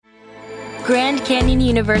Grand Canyon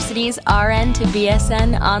University's RN to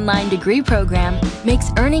BSN online degree program makes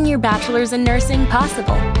earning your bachelor's in nursing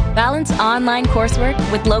possible. Balance online coursework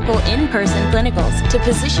with local in-person clinicals to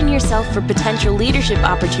position yourself for potential leadership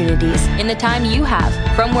opportunities in the time you have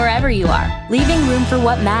from wherever you are, leaving room for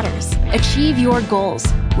what matters. Achieve your goals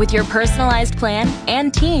with your personalized plan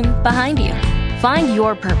and team behind you. Find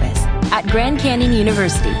your purpose at Grand Canyon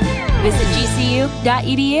University. Visit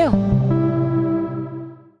gcu.edu.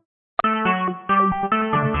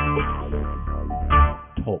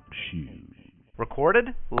 Talk shoes.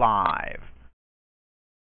 Recorded live.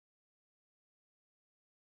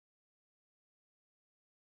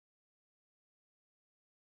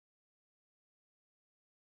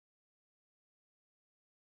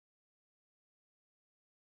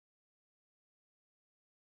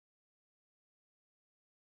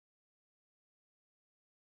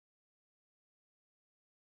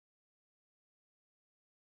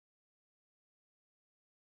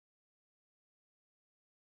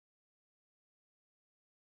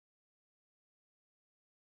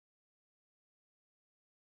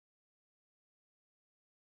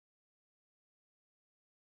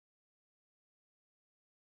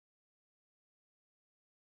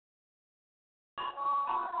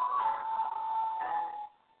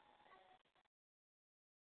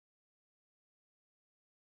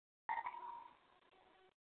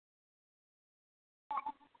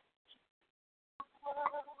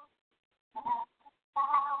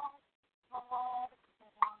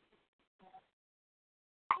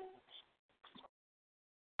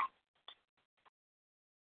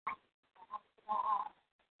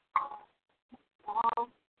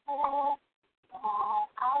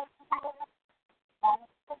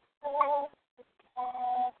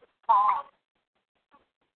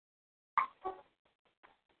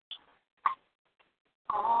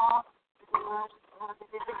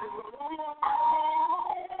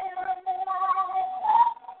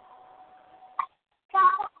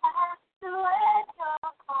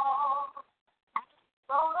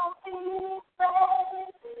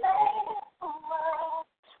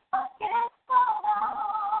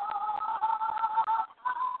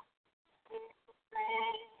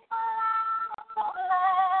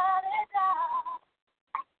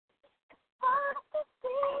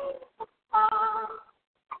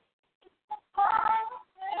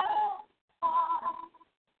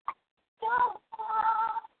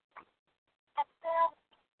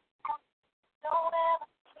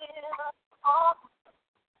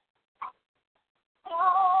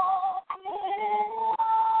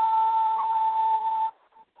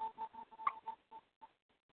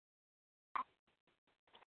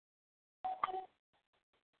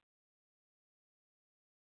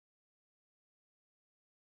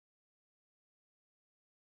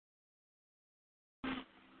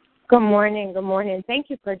 Good morning. Good morning. Thank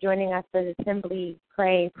you for joining us for the Simply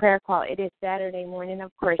Pray prayer call. It is Saturday morning.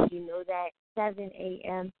 Of course, you know that. 7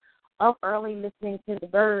 a.m. Up early listening to the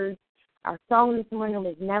birds. Our song this morning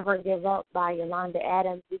was Never Give Up by Yolanda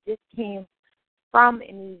Adams. We just came from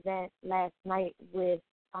an event last night with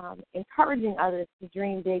encouraging others to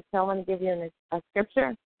dream big. So I want to give you a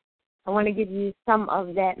scripture. I want to give you some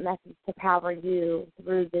of that message to power you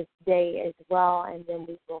through this day as well, and then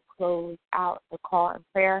we will close out the call in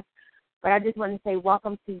prayer. But I just want to say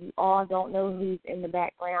welcome to you all. I don't know who's in the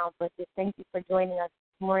background, but just thank you for joining us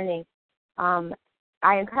this morning.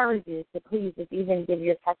 I encourage you to please just even give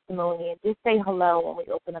your testimony and just say hello when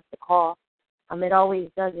we open up the call. It always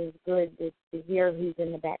does us good to hear who's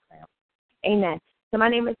in the background. Amen. So my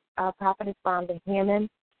name is Prophetess Rhonda Hammond.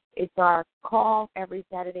 It's our call every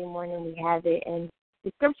Saturday morning. We have it. And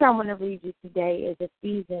the scripture I want to read you today is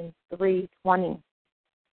Ephesians 3:20.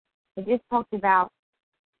 It just talks about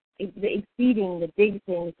the exceeding the big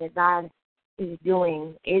things that God is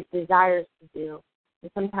doing, it desires to do.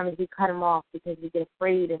 And sometimes we cut them off because we get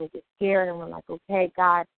afraid and we get scared and we're like, okay,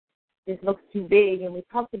 God, this looks too big. And we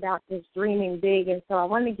talked about this dreaming big. And so I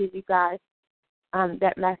want to give you guys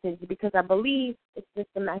that message because I believe it's just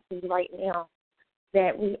a message right now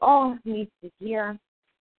that we all need to hear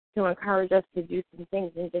to encourage us to do some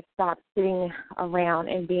things and just stop sitting around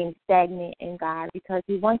and being stagnant in God, because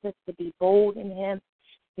he wants us to be bold in him.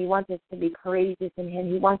 He wants us to be courageous in him.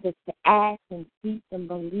 He wants us to ask and seek and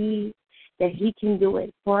believe that he can do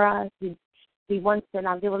it for us. He wants to, and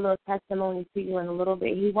I'll give a little testimony to you in a little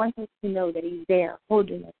bit, he wants us to know that he's there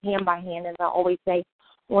holding us hand by hand, as I always say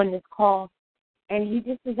on this call. And he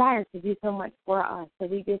just desires to do so much for us. So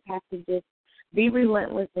we just have to just be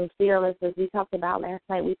relentless and fearless, as we talked about last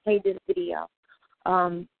night. We played this video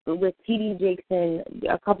with T.D. Jakes and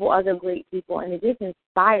a couple other great people, and it just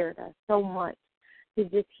inspired us so much to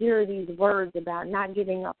just hear these words about not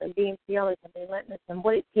giving up and being fearless and relentless and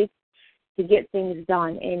what it takes to get things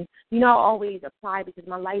done. And, I always apply because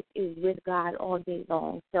my life is with God all day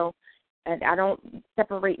long. So I don't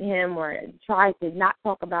separate him or try to not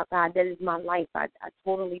talk about God. That is my life. I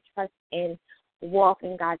totally trust and walk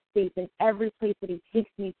in God's faith in every place that he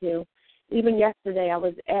takes me to. Even yesterday, I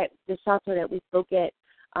was at the shelter that we spoke at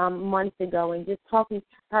months ago and just talking to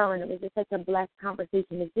her, and it was just such a blessed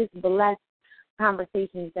conversation. It's just blessed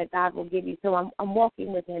conversations that God will give you. So I'm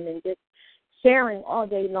walking with him and just sharing all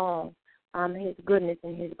day long his goodness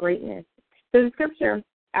and his greatness. So the scripture,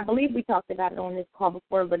 I believe we talked about it on this call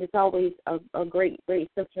before, but it's always a great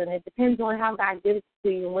scripture, and it depends on how God gives it to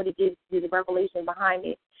you and what it gives you, the revelation behind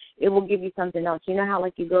it. It will give you something else. You know how,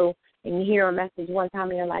 like, you go and you hear a message one time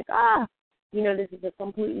and you're like, this is a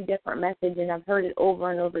completely different message, and I've heard it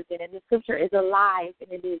over and over again. And the scripture is alive,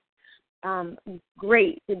 and it is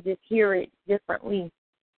great to just hear it differently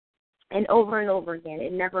and over again.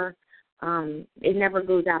 It never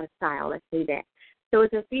goes out of style. Let's say that. So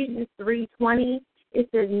it's Ephesians 3:20. It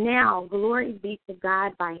says, "Now glory be to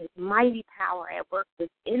God by his mighty power at work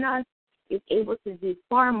within us, is able to do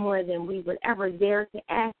far more than we would ever dare to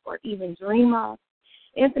ask or even dream of,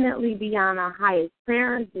 infinitely beyond our highest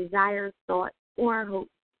prayers, desires, thoughts, or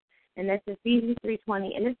hopes." And that's Ephesians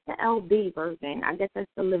 3:20, and it's the LB version. I guess that's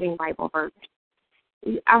the Living Bible version.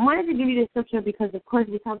 I wanted to give you this scripture because, of course,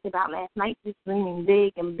 we talked about last night just dreaming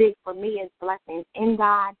big, and big for me is blessings in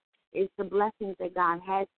God. It's the blessings that God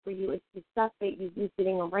has for you. It's the stuff that you've been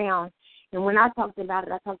sitting around. And when I talked about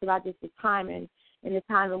it, I talked about just the time and the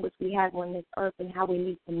time in which we have on this earth and how we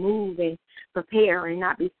need to move and prepare and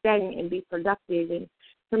not be stagnant and be productive. And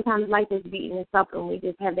sometimes life is beating us up and we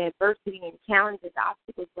just have the adversity and challenges,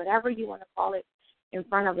 obstacles, whatever you want to call it, in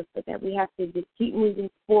front of us, but that we have to just keep moving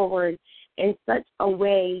forward in such a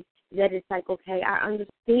way that it's like, okay, I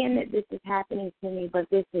understand that this is happening to me, but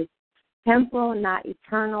this is temporal, not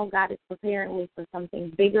eternal. God is preparing me for something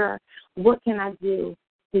bigger. What can I do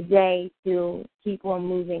today to keep on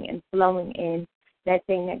moving and flowing in that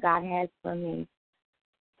thing that God has for me?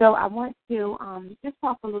 So I want to just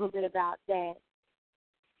talk a little bit about that.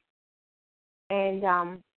 And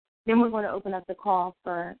then we're going to open up the call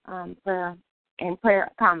for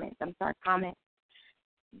comments.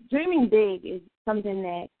 Dreaming big is something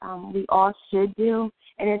that we all should do,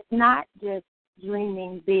 and it's not just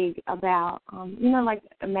dreaming big about, like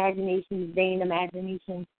imaginations, vain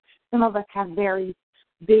imaginations. Some of us have very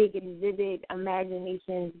big and vivid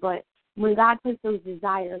imaginations, but when God puts those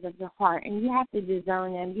desires of your heart, and you have to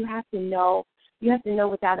discern them, you have to know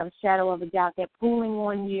without a shadow of a doubt that pulling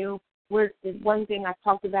on you, where the one thing I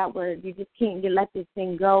talked about where you just can't let this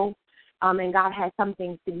thing go, and God has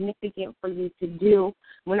something significant for you to do.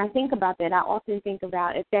 When I think about that, I often think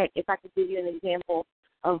about if I could give you an example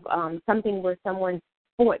of something where someone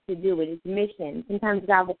fought to do it. It's mission. Sometimes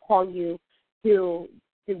God will call you to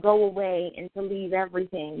go away and to leave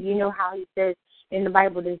everything. You know how he says in the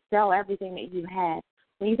Bible to sell everything that you have.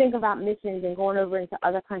 When you think about missions and going over into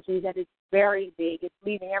other countries, that is very big. It's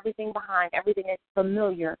leaving everything behind, everything that's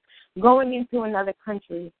familiar, going into another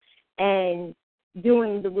country and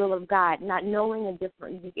doing the will of God, not knowing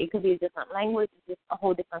it could be a different language, just a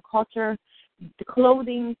whole different culture, the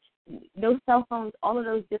clothing, those cell phones, all of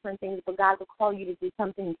those different things, but God will call you to do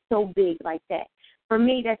something so big like that. For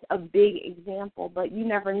me, that's a big example, but you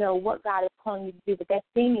never know what God is calling you to do. But that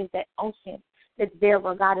thing is that unction that's there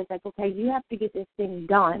where God is like, okay, you have to get this thing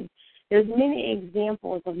done. There's many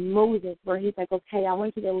examples of Moses where he's like, okay, I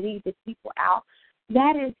want you to lead the people out.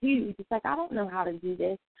 That is huge. It's like, I don't know how to do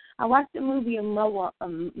this. I watched the movie of Noah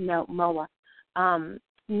on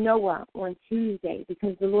Tuesday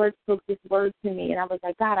because the Lord spoke this word to me, and I was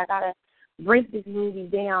like, God, I got to break this movie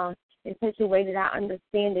down in such a way that I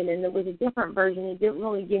understand it. And there was a different version. It didn't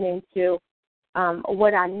really get into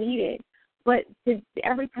what I needed. But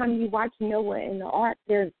every time you watch Noah in the ark,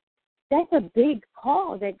 that's a big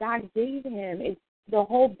call that God gave him. It's the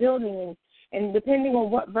whole building, and depending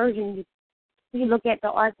on what version you look at, the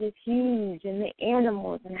ark is huge, and the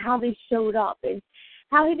animals and how they showed up, and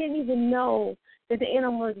how he didn't even know that the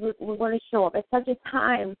animals were going to show up at such a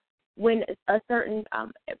time when a certain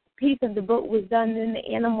piece of the boat was done, then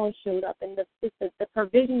the animals showed up and the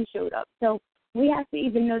provision showed up. So we have to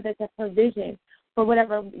even know that the provision for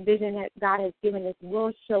whatever vision that God has given us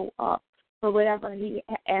will show up for whatever he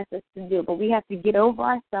asks us to do. But we have to get over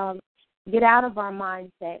ourselves, get out of our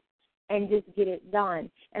mindset, and just get it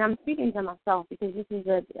done. And I'm speaking to myself because this is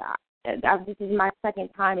my second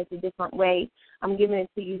time. It's a different way. I'm giving it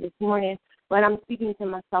to you this morning, but I'm speaking to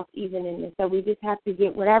myself even in this. So we just have to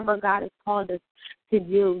get whatever God has called us to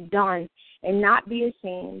do done. and not be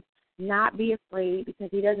ashamed, not be afraid, because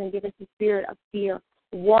he doesn't give us the spirit of fear.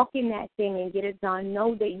 Walk in that thing and get it done.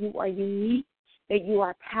 Know that you are unique, that you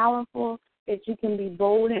are powerful, that you can be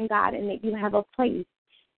bold in God, and that you have a place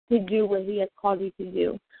to do what he has called you to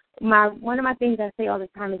do. One of my things I say all the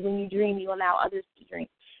time is when you dream, you allow others to dream.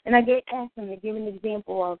 And I get asked them to give an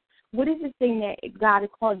example of what is this thing that God has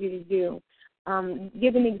called you to do.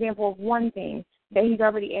 Give an example of one thing that he's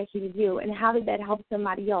already asked you to do, and how did that help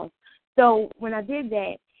somebody else. So when I did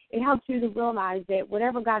that, it helps you to realize that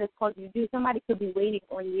whatever God has called you to do, somebody could be waiting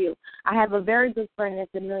on you. I have a very good friend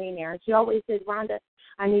that's a millionaire. She always says, Rhonda,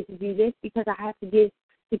 I need to do this because I have to give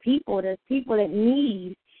to people. There's people that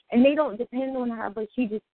need, and they don't depend on her, but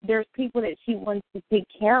there's people that she wants to take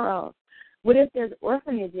care of. What if there's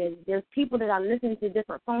orphanages? There's people that I listen to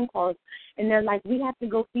different phone calls, and they're like, we have to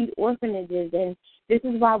go feed orphanages, and this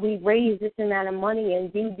is why we raise this amount of money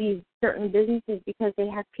and do these certain businesses, because they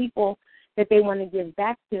have people that they want to give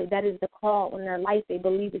back to. That is the call on their life. They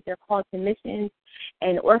believe that they're called to missions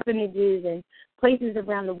and orphanages and places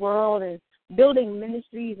around the world and building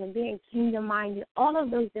ministries and being kingdom-minded, all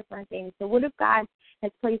of those different things. So what if God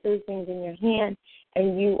has placed those things in your hand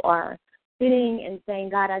and you are sitting and saying,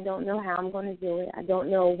 God, I don't know how I'm going to do it. I don't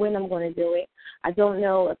know when I'm going to do it. I don't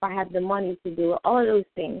know if I have the money to do it, all of those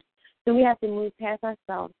things. So we have to move past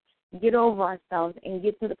ourselves, get over ourselves, and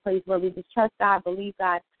get to the place where we just trust God, believe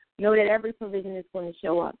God, know that every provision is going to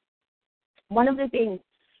show up. One of the things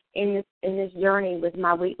in this journey, with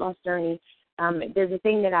my weight loss journey, there's a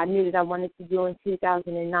thing that I knew that I wanted to do in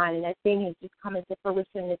 2009, and that thing has just come into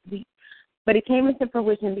fruition this week. But it came into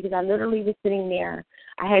fruition because I literally was sitting there.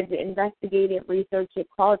 I had to investigate it, research it,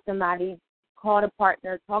 called somebody, called a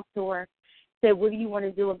partner, talked to her, said, what do you want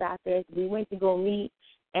to do about this? We went to go meet,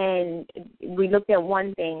 and we looked at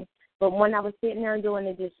one thing. But when I was sitting there doing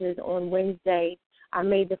the dishes on Wednesday, I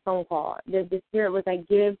made the phone call. The spirit was like,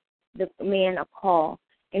 give the man a call.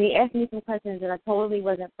 And he asked me some questions, and I totally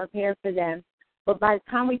wasn't prepared for them. But by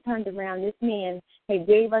the time we turned around, this man had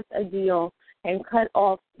gave us a deal and cut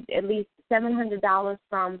off at least $700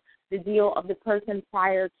 from the deal of the person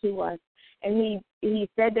prior to us. And he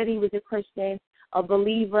said that he was a Christian, a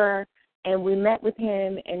believer, and we met with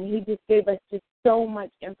him, and he just gave us just so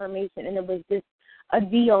much information. And it was just a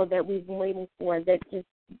deal that we've been waiting for that just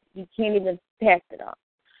you can't even pass it up.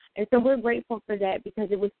 And so we're grateful for that, because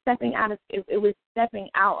it was stepping out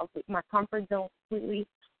of my comfort zone completely,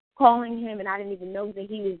 calling him, and I didn't even know that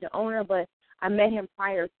he was the owner, but I met him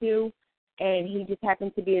prior to, and he just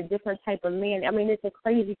happened to be a different type of man. I mean, it's a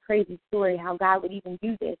crazy, crazy story how God would even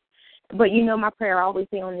do this. But you know my prayer, I always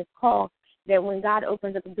say on this call, that when God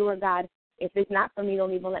opens up the door, God, if it's not for me,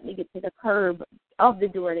 don't even let me get to the curb of the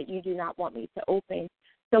door that you do not want me to open.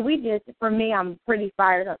 So for me, I'm pretty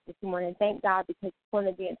fired up this morning. Thank God, because it's going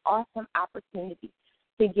to be an awesome opportunity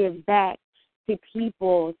to give back to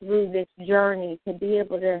people through this journey, to be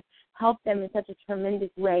able to help them in such a tremendous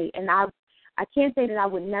way. And I can't say that I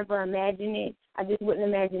would never imagine it. I just wouldn't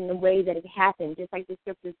imagine the way that it happened, just like the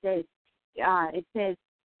scripture says. It says,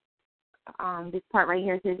 this part right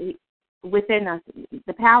here says, within us,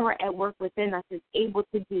 the power at work within us is able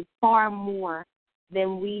to do far more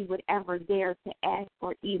than we would ever dare to ask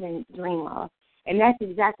or even dream of. And that's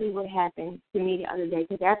exactly what happened to me the other day,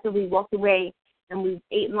 because after we walked away and we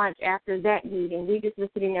ate lunch after that meeting, we just were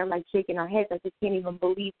sitting there like shaking our heads. I just can't even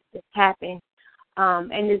believe this happened.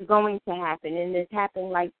 And it's going to happen, and it's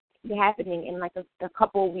happening in like a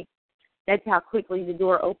couple of weeks. That's how quickly the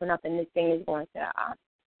door opened up and this thing is going to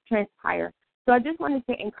transpire. So I just wanted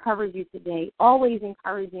to encourage you today, always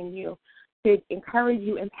encouraging you, to encourage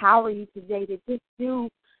you, empower you today to just do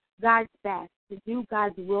God's best, to do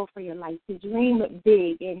God's will for your life, to dream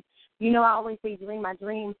big. And, I always say dream. I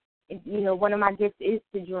dream, one of my gifts is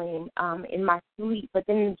to dream in my sleep. But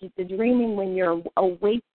then just the dreaming when you're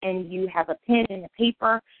awake and you have a pen and a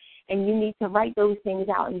paper and you need to write those things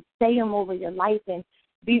out and say them over your life, and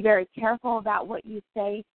be very careful about what you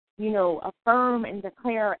say. Affirm and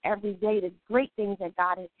declare every day the great things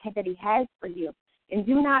that He has for you. And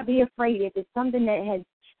do not be afraid if it's something that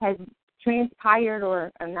has transpired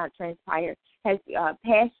or not transpired, has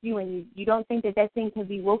passed you, and you don't think that thing can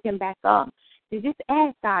be woken back up. So just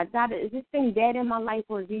ask God, is this thing dead in my life,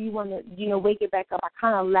 or do you want to, wake it back up? I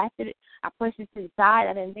kind of left it. I pushed it to the side.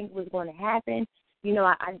 I didn't think it was going to happen.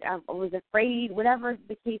 I was afraid, whatever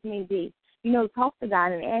the case may be. Talk to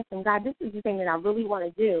God and ask Him, God, this is the thing that I really want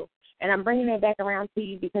to do, and I'm bringing it back around to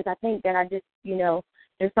you because I think that I just,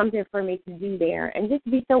 there's something for me to do there. And just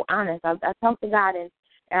be so honest. I talk to God, and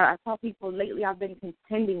I tell people lately I've been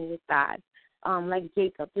contending with God, like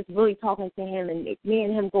Jacob, just really talking to Him, and me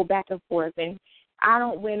and Him go back and forth. And I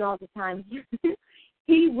don't win all the time.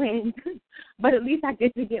 He wins, but at least I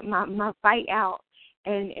get to get my fight out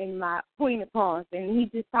and my point across. And he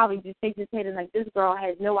just probably just shakes his head and like, this girl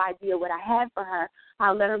has no idea what I have for her.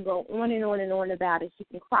 I'll let her go on and on and on about it. She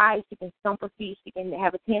can cry, she can stomp her feet, she can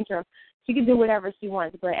have a tantrum, she can do whatever she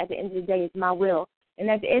wants. But at the end of the day, it's my will. And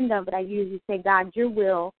at the end of it, I usually say, God, your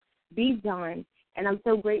will be done. And I'm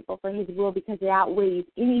so grateful for his will because it outweighs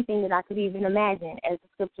anything that I could even imagine. As the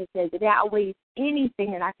scripture says, it outweighs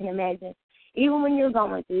anything that I can imagine. Even when you're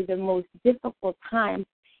going through the most difficult times,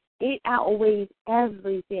 it outweighs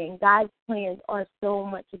everything. God's plans are so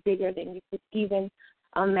much bigger than you could even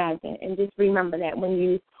imagine. And just remember that when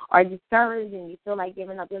you are discouraged and you feel like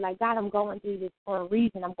giving up, you're like, God, I'm going through this for a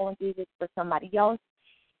reason. I'm going through this for somebody else,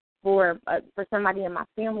 for somebody in my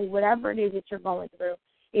family, whatever it is that you're going through.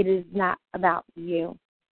 It is not about you.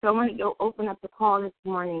 So I want to go open up the call this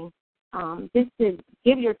morning just to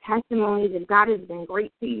give your testimony that God has been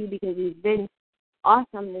great to you because he's been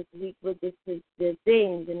awesome this week with the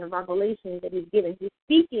things and the revelations that he's given. He's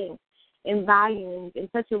speaking in volumes in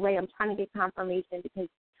such a way. I'm trying to get confirmation because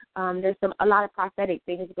there's a lot of prophetic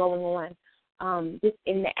things going on just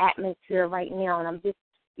in the atmosphere right now. And I'm just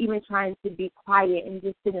even trying to be quiet and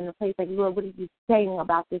just sit in a place like, Lord, what are you saying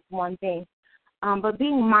about this one thing? But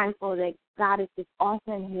being mindful that God is just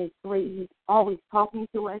awesome. He is great. He's always talking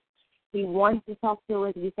to us. He wants to talk to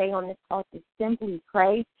us. We say on this call to simply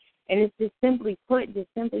pray. And it's just simply put, just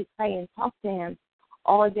simply pray and talk to him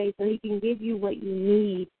all day so he can give you what you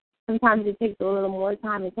need. Sometimes it takes a little more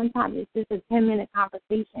time, and sometimes it's just a 10-minute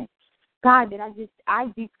conversation. God, that I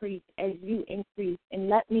decrease as you increase, and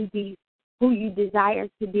let me be who you desire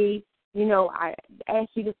to be. You know, I ask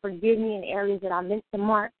you to forgive me in areas that I missed the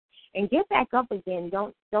mark. And get back up again.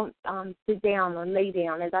 Don't sit down or lay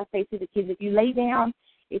down. As I say to the kids, if you lay down,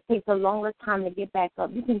 it takes a longer time to get back up.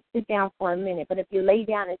 You can sit down for a minute, but if you lay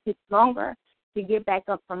down, it takes longer to get back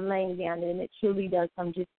up from laying down than it truly does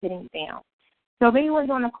from just sitting down. So if anyone's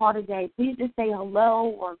on the call today, please just say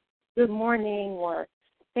hello or good morning or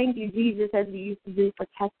thank you, Jesus, as we used to do for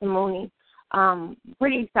testimony.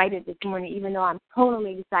 Pretty excited this morning, even though I'm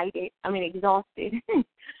totally exhausted.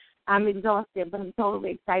 I'm exhausted, but I'm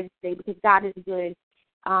totally excited today because God is good,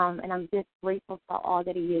 and I'm just grateful for all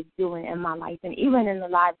that he is doing in my life and even in the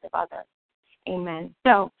lives of others. Amen.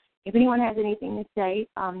 So if anyone has anything to say,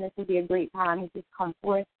 this would be a great time to just come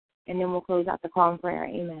forth, and then we'll close out the call in prayer.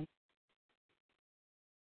 Amen.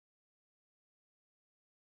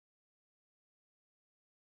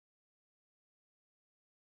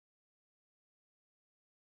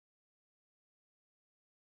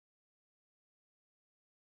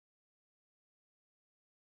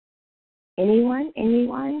 Anyone?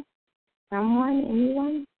 Someone?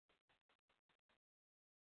 Anyone?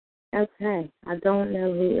 Okay. I don't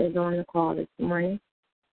know who is on the call this morning.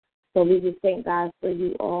 So we just thank God for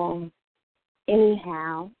you all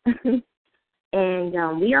anyhow.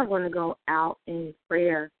 And we are going to go out in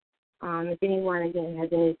prayer. If anyone, again, has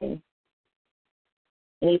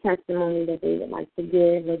any testimony that they would like to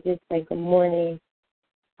give or just say good morning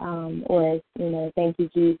or, thank you,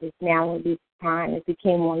 Jesus. Now would be the time. If we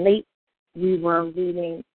came on late, we were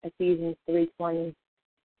reading Ephesians 3:20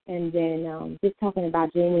 and then just talking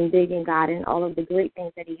about dreaming big in God and all of the great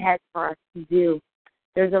things that he has for us to do.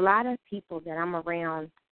 There's a lot of people that I'm around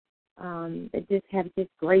that just have just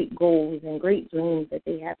great goals and great dreams that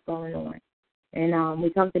they have going on. And we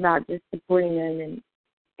talked about just supporting them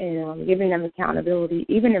and giving them accountability,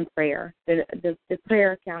 even in prayer, the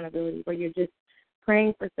prayer accountability where you're just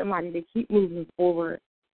praying for somebody to keep moving forward,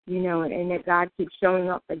 and that God keeps showing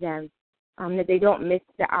up for them, that they don't miss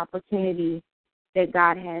the opportunity that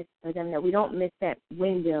God has for them, that we don't miss that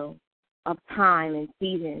window of time and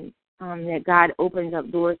seasons, that God opens up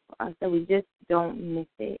doors for us, that we just don't miss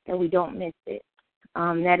it, that we don't miss it.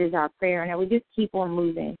 That is our prayer, and that we just keep on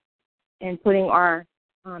moving and putting our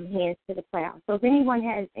hands to the plow. So if anyone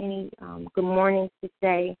has any good mornings to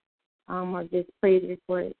say or just praise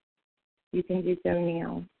reports, you can do so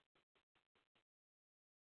now.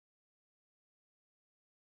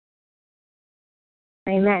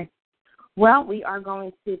 Amen. Well, we are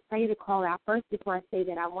going to pray the call out. First, before I say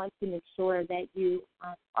that, I want to make sure that you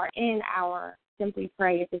are in our Simply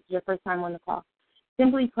Pray, if this is your first time on the call.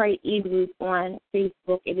 Simply Pray e-group on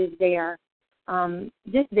Facebook. It is there,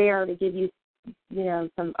 just there to give you,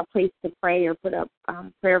 a place to pray or put up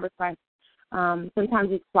prayer requests. Sometimes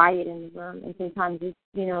it's quiet in the room, and sometimes it's,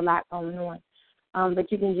 a lot going on.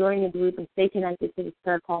 But you can join the group and stay connected to this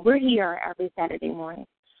prayer call. We're here every Saturday morning.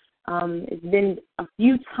 It's been a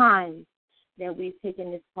few times that we've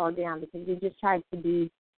taken this call down because we just tried to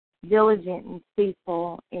be diligent and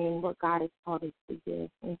faithful in what God has called us to do.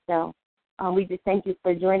 And so we just thank you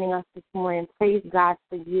for joining us this morning. Praise God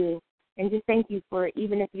for you. And just thank you for,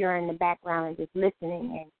 even if you're in the background and just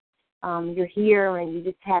listening and you're here and you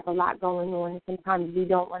just have a lot going on, and sometimes we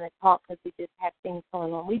don't want to talk because we just have things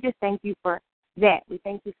going on. We just thank you for that. We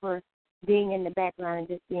thank you for being in the background and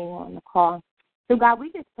just being on the call. So, God,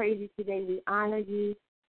 we just praise you today. We honor you.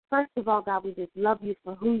 First of all, God, we just love you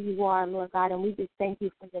for who you are, Lord God, and we just thank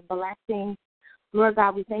you for the blessings. Lord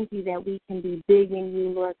God, we thank you that we can be big in you,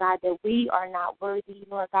 Lord God, that we are not worthy,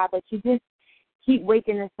 Lord God, but you just keep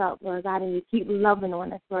waking us up, Lord God, and you keep loving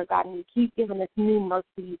on us, Lord God, and you keep giving us new mercies,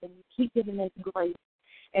 and you keep giving us grace.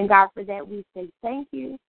 And, God, for that we say thank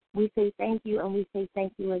you. We say thank you, and we say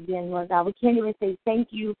thank you again, Lord God. We can't even say thank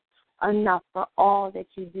you enough for all that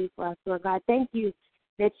you do for us, Lord God. Thank you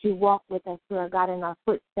that you walk with us, Lord God, and our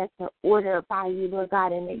footsteps are ordered by you, Lord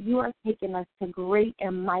God, and that you are taking us to great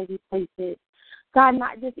and mighty places. God,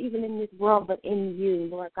 not just even in this world, but in you,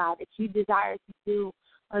 Lord God, that you desire to do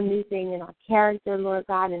a new thing in our character, Lord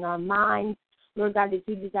God, in our minds, Lord God, that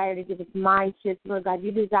you desire to give us mind shifts, Lord God.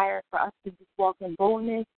 You desire for us to just walk in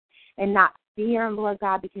boldness and not fear, Lord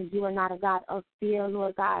God, because you are not a God of fear,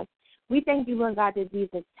 Lord God. We thank you, Lord God, that these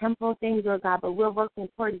are temporal things, Lord God, but we're working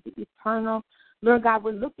towards the eternal. Lord God,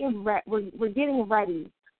 we're getting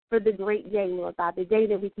ready for the great day, Lord God, the day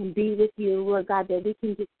that we can be with you, Lord God, that we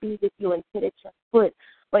can just be with you and sit at your foot.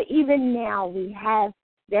 But even now we have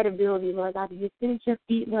that ability, Lord God, to just sit at your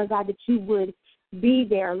feet, Lord God, that you would be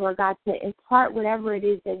there, Lord God, to impart whatever it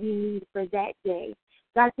is that we need for that day.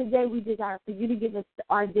 God, today we desire for you to give us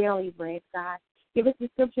our daily bread, God. Give us the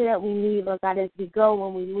scripture that we need, Lord God, as we go,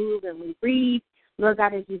 when we move and we read. Lord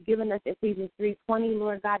God, as you've given us Ephesians 3:20,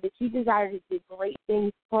 Lord God, that you desire to do great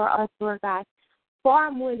things for us, Lord God,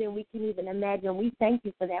 far more than we can even imagine. We thank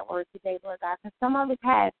you for that word today, Lord God, because some of us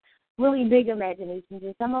have really big imaginations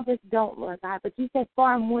and some of us don't, Lord God, but you said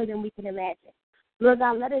far more than we can imagine. Lord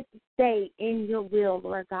God, let us stay in your will,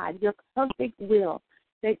 Lord God, your perfect will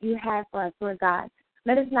that you have for us, Lord God.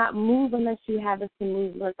 Let us not move unless you have us to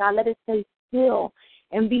move, Lord God. Let us stay still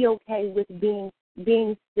and be okay with being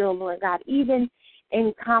still, Lord God, even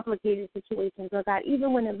in complicated situations, Lord God,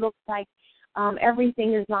 even when it looks like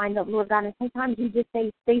everything is lined up, Lord God, and sometimes you just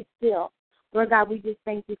say, stay still. Lord God, we just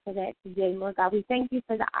thank you for that today, Lord God. We thank you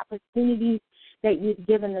for the opportunities that you've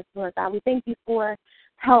given us, Lord God. We thank you for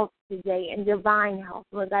health today and divine health,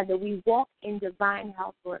 Lord God, that we walk in divine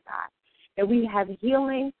health, Lord God, that we have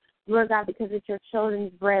healing, Lord God, because it's your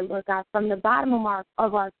children's bread, Lord God, from the bottom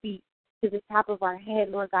of our feet to the top of our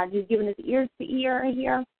head, Lord God. You've given us ears to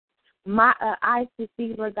hear, eyes to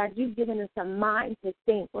see, Lord God. You've given us a mind to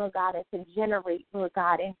think, Lord God, and to generate, Lord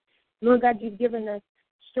God. And, Lord God, you've given us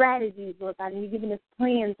strategies, Lord God, and you've given us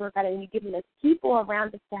plans, Lord God, and you've given us people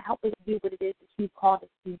around us to help us do what it is that you've called us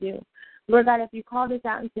to do. Lord God, if you called us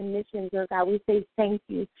out into missions, Lord God, we say thank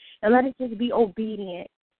you. And let us just be obedient.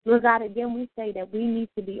 Lord God, again, we say that we need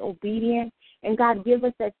to be obedient. And, God, give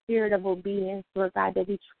us that spirit of obedience, Lord God, that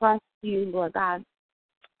we trust you, Lord God,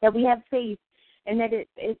 that we have faith and that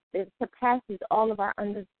it surpasses all of our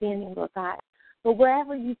understanding, Lord God. But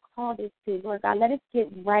wherever you called us to, Lord God, let us get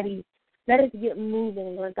ready. Let us get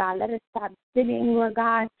moving, Lord God. Let us stop sitting, Lord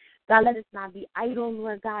God. God, let us not be idle,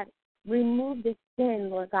 Lord God. Remove the sin,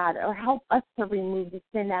 Lord God, or help us to remove the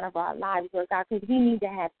sin out of our lives, Lord God, because we need to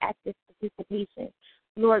have active participation,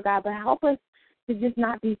 Lord God. But help us to just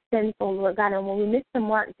not be sinful, Lord God, and when we miss the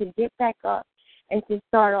mark, to get back up and to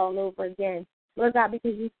start all over again, Lord God,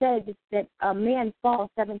 because you said that a man falls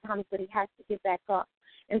 7 times, but he has to get back up.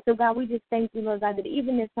 And so, God, we just thank you, Lord God, that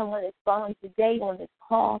even if someone is falling today on this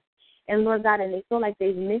call, and, Lord God, and they feel like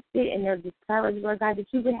they've missed it and they're discouraged, Lord God, that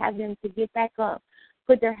you would have them to get back up,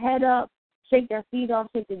 put their head up, shake their feet off,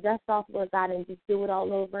 shake the dust off, Lord God, and just do it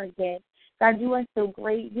all over again. God, you are so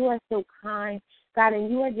great. You are so kind, God, and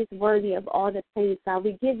you are just worthy of all the praise, God.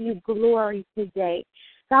 We give you glory today.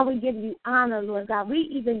 God, we give you honor, Lord God. We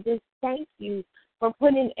even just thank you for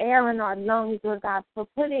putting air in our lungs, Lord God, for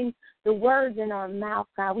putting the words in our mouth,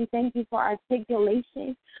 God. We thank you for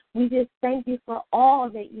articulation. We just thank you for all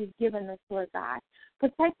that you've given us, Lord God.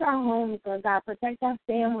 Protect our homes, Lord God. Protect our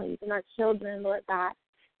families and our children, Lord God.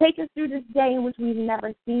 Take us through this day in which we've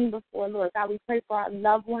never seen before, Lord God. We pray for our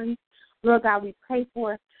loved ones, Lord God. We pray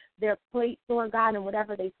for their plate, Lord God, and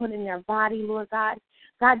whatever they put in their body, Lord God.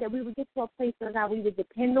 God, that we would get to a place, Lord God, we would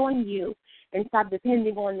depend on you and stop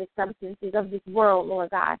depending on the substances of this world,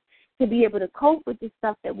 Lord God, to be able to cope with the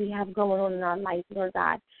stuff that we have going on in our life, Lord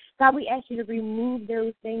God. God, we ask you to remove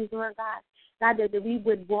those things, Lord God. God, that we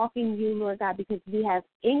would walk in you, Lord God, because we have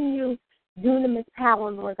in you dunamis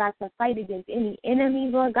power, Lord God, to fight against any enemy,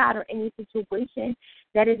 Lord God, or any situation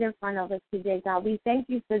that is in front of us today, God. We thank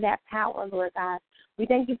you for that power, Lord God. We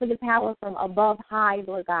thank you for the power from above high,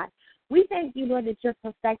 Lord God. We thank you, Lord, that you're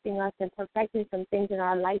perfecting us and perfecting some things in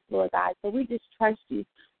our life, Lord God. So we just trust you.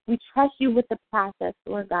 We trust you with the process,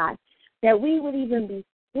 Lord God, that we would even be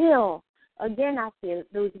still. Again, I say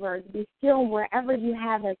those words, be still wherever you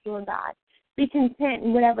have us, Lord God. Be content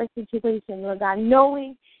in whatever situation, Lord God,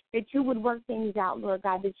 knowing that you would work things out, Lord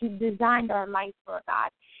God, that you've designed our life, Lord God,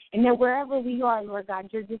 and that wherever we are, Lord God,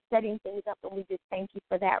 you're just setting things up, and we just thank you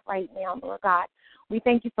for that right now, Lord God. We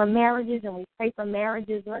thank you for marriages, and we pray for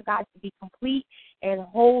marriages, Lord God, to be complete and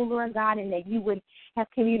whole, Lord God, and that you would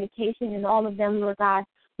have communication in all of them, Lord God.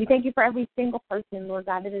 We thank you for every single person, Lord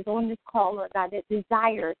God, that is on this call, Lord God, that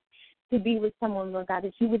desires to be with someone, Lord God,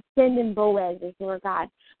 that you would send in Boazes, Lord God,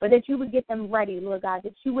 but that you would get them ready, Lord God,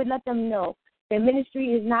 that you would let them know that ministry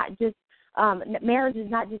is not just, marriage is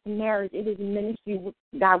not just marriage, it is ministry,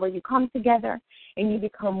 God, where you come together and you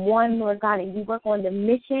become one, Lord God, and you work on the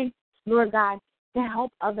mission, Lord God, to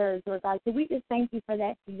help others, Lord God. So we just thank you for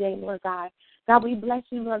that today, Lord God. God, we bless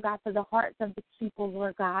you, Lord God, for the hearts of the people,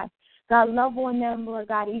 Lord God. God, love on them, Lord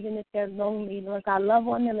God, even if they're lonely, Lord God. Love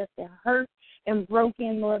on them if they're hurt and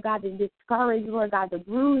broken, Lord God, the discouraged, Lord God, the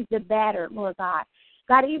bruised, the battered, Lord God.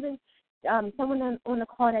 God, even someone on the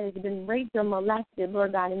call that has been raped or molested,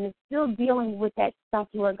 Lord God, and is still dealing with that stuff,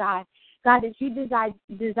 Lord God. God, that you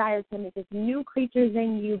desire to make us new creatures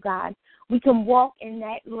in you, God. We can walk in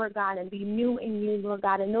that, Lord God, and be new in you, Lord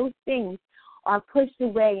God. And those things are pushed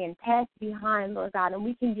away and passed behind, Lord God, and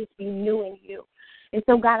we can just be new in you. And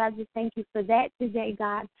so, God, I just thank you for that today,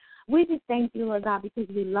 God. We just thank you, Lord God, because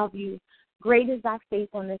we love you. Great is thy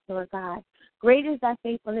faithfulness, Lord God. Great is thy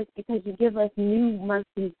faithfulness because you give us new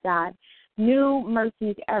mercies, God. New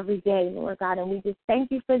mercies every day, Lord God. And we just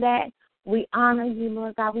thank you for that. We honor you,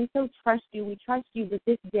 Lord God. We so trust you. We trust you with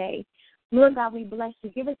this day. Lord God, we bless you.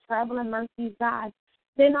 Give us traveling mercies, God.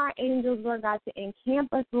 Send our angels, Lord God, to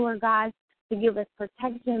encamp us, Lord God, to give us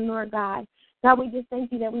protection, Lord God. God, we just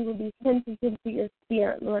thank you that we will be sensitive to your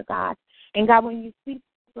spirit, Lord God. And God, when you speak,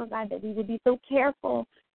 Lord God, that we will be so careful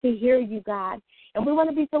to hear you, God. And we want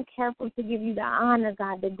to be so careful to give you the honor,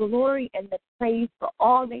 God, the glory and the praise for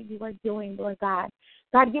all that you are doing, Lord God.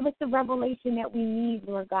 God, give us the revelation that we need,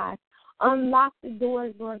 Lord God. Unlock the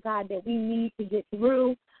doors, Lord God, that we need to get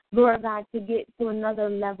through, Lord God, to get to another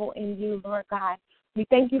level in you, Lord God. We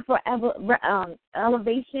thank you for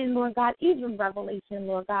elevation, Lord God, even revelation,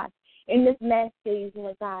 Lord God, in this last days,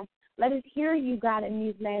 Lord God. Let us hear you, God, in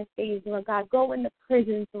these last days, Lord God. Go in the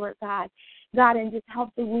prisons, Lord God. God, and just help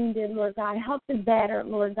the wounded, Lord God. Help the battered,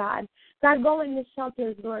 Lord God. God, go in the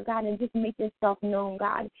shelters, Lord God, and just make yourself known,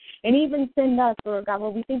 God. And even send us, Lord God, where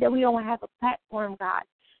we think that we don't have a platform, God.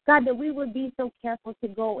 God, that we would be so careful to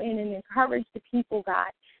go in and encourage the people, God,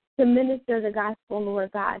 to minister the gospel,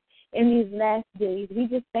 Lord God, in these last days. We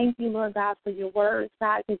just thank you, Lord God, for your words,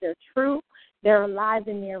 God, because they're true, they're alive,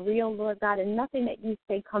 and they're real, Lord God, and nothing that you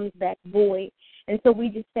say comes back void. And so we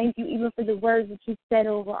just thank you even for the words that you said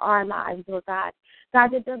over our lives, Lord God. God,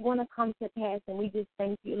 that they're going to come to pass, and we just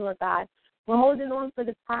thank you, Lord God. We're holding on for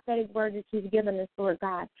the prophetic word that you've given us, Lord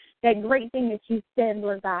God, that great thing that you said,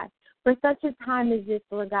 Lord God. For such a time as this,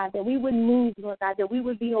 Lord God, that we would move, Lord God, that we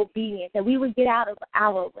would be obedient, that we would get out of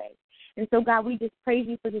our way. And so, God, we just praise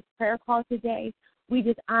you for this prayer call today. We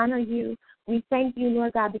just honor you. We thank you,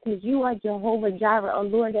 Lord God, because you are Jehovah Jireh, a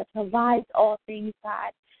Lord that provides all things,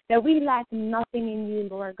 God, that we lack nothing in you,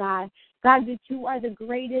 Lord God. God, that you are the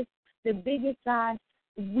greatest, the biggest, God.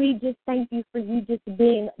 We just thank you for you just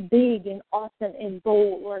being big and awesome and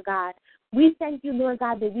bold, Lord God. We thank you, Lord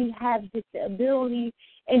God, that we have just the ability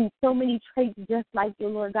and so many traits just like you,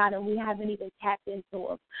 Lord God, and we haven't even tapped into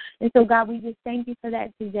them. And so, God, we just thank you for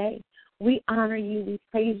that today. We honor you. We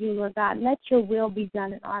praise you, Lord God. Let your will be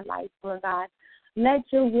done in our life, Lord God. Let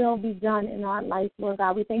your will be done in our life, Lord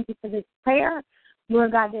God. We thank you for this prayer,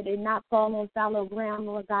 Lord God, that it not fall on fallow ground,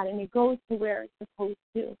 Lord God, and it goes to where it's supposed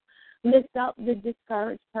to. Lift up the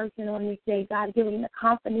discouraged person on this day, God. Give them the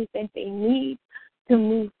confidence that they need to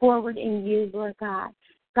move forward in you, Lord God.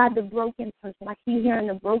 God, the broken person, I keep hearing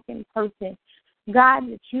the broken person. God,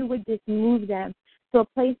 that you would just move them to a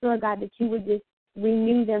place, Lord God, that you would just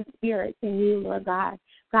renew their spirits in you, Lord God.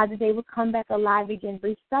 God, that they would come back alive again.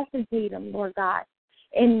 Resuscitate them, Lord God,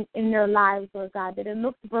 in their lives, Lord God, that it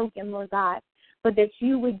looks broken, Lord God, but that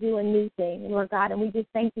you would do a new thing, Lord God. And we just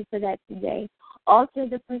thank you for that today. Alter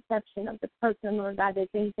the perception of the person, Lord God, that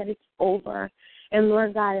thinks that it's over. And,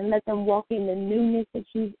 Lord God, and let them walk in the newness that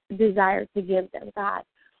you desire to give them, God.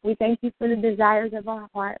 We thank you for the desires of our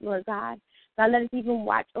heart, Lord God. God, let us even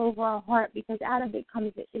watch over our heart, because out of it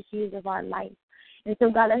comes the issues of our life. And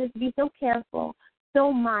so, God, let us be so careful,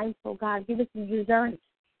 so mindful, God. Give us a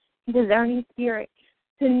discerning spirit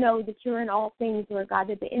to know that you're in all things, Lord God,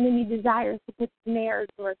 that the enemy desires to put snares,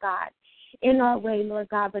 Lord God, in our way, Lord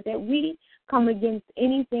God, but that we come against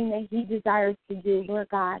anything that he desires to do, Lord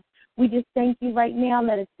God. We just thank you right now.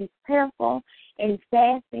 Let us be prayerful and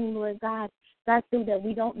fasting, Lord God, so that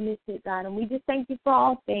we don't miss it, God. And we just thank you for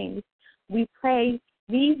all things. We pray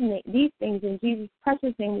these things in Jesus'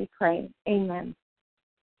 precious name we pray. Amen.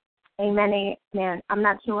 Amen. Amen. I'm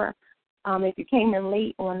not sure if you came in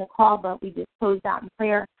late on the call, but we just closed out in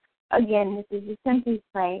prayer. Again, this is the Simply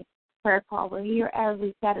Pray prayer call. We're here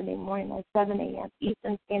every Saturday morning at 7 a.m.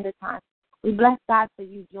 Eastern Standard Time. We bless God for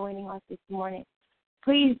you joining us this morning.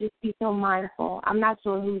 Please just be so mindful. I'm not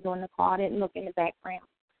sure who's on the call. I didn't look in the background.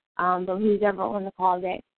 But who's ever on the call,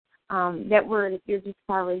 that word, if you're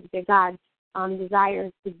discouraged, that God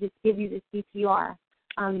desires to just give you the CPR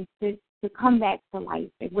to come back to life,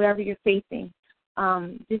 like whatever you're facing.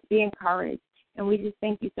 Just be encouraged. And we just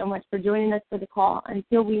thank you so much for joining us for the call.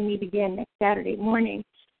 Until we meet again next Saturday morning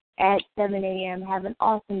at 7 a.m., have an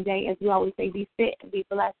awesome day. As we always say, be fit and be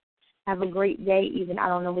blessed. Have a great day. Even I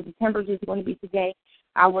don't know what the temperature is going to be today.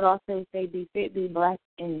 I would also say be fit, be blessed,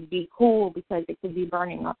 and be cool, because it could be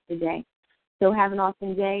burning up today. So have an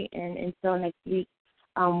awesome day, and until next week,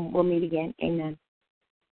 we'll meet again. Amen.